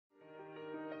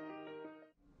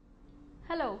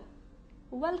Hello,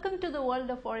 welcome to the world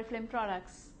of Oriflame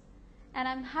products, and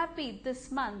I'm happy this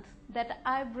month that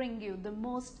I bring you the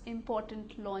most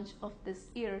important launch of this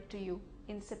year to you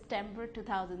in September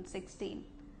 2016.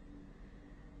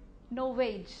 No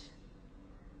Wage.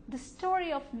 The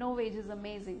story of No Wage is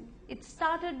amazing. It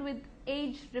started with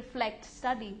Age Reflect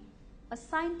study, a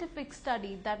scientific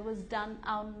study that was done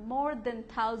on more than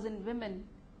 1,000 women,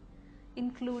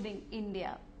 including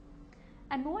India.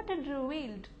 And what it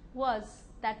revealed was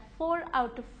that 4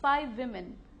 out of 5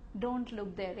 women don't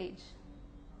look their age.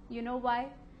 You know why?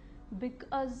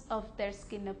 Because of their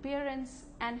skin appearance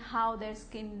and how their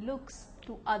skin looks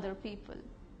to other people.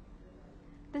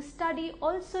 The study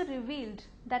also revealed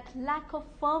that lack of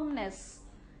firmness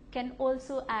can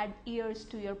also add years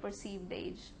to your perceived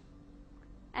age.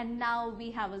 And now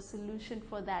we have a solution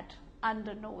for that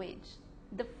under No Wage.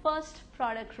 The first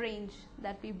product range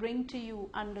that we bring to you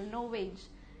under No Wage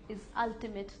is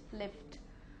Ultimate Lift,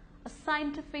 a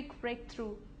scientific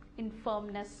breakthrough in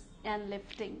firmness and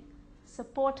lifting,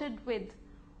 supported with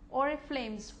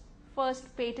Oriflame's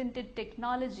first patented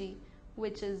technology,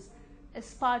 which is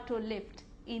Esparto Lift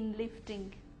in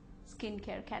lifting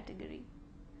skincare category.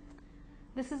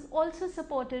 This is also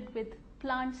supported with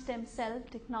plant stem cell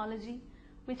technology,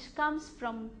 which comes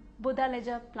from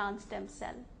Budaleja plant stem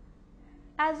cell.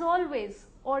 As always,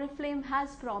 Oriflame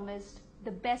has promised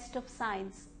the best of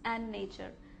science and nature,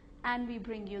 and we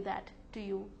bring you that to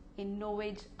you in No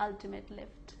Wage Ultimate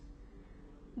Lift.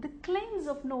 The claims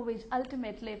of No Wage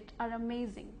Ultimate Lift are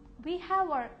amazing. We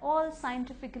have our all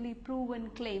scientifically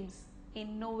proven claims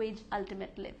in No Wage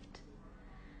Ultimate Lift.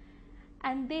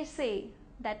 And they say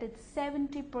that it's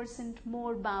 70%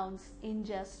 more bounce in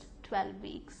just 12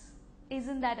 weeks.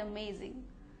 Isn't that amazing?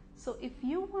 So if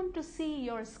you want to see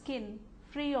your skin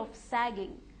free of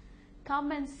sagging,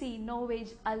 come and see No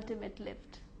Wage Ultimate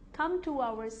Lift. Come to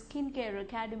our skincare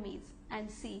academies and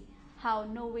see how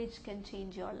No Wage can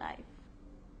change your life.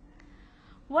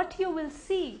 What you will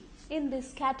see in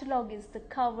this catalog is the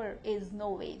cover is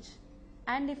No Wage.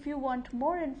 And if you want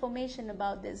more information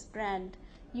about this brand,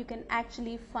 you can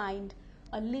actually find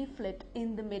a leaflet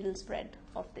in the middle spread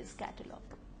of this catalog.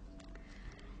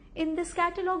 In this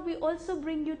catalog, we also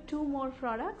bring you 2 more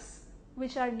products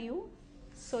which are new.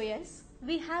 So yes,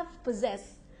 we have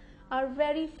Possess. Our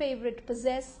very favorite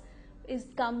Possess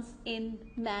comes in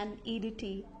Man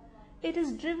EDT. It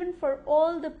is driven for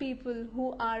all the people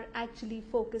who are actually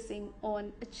focusing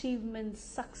on achievements,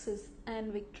 success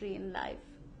and victory in life.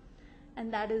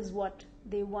 And that is what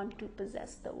they want to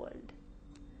possess the world.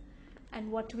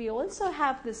 And what we also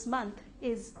have this month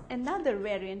is another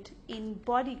variant in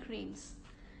body creams.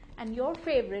 And your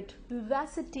favorite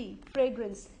Vivacity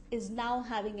fragrance is now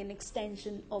having an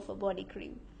extension of a body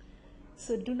cream.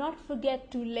 So do not forget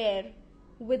to layer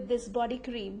with this body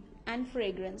cream and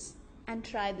fragrance and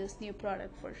try this new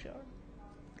product for sure.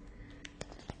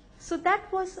 So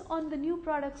that was on the new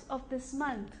products of this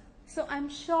month. So I'm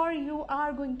sure you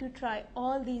are going to try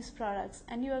all these products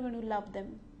and you are going to love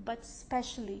them. But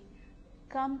especially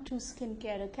come to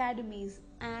skincare academies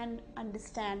and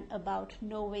understand about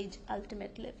No Wage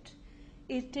Ultimate Lift.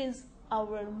 It is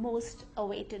our most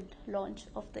awaited launch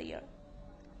of the year.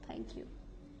 Thank you.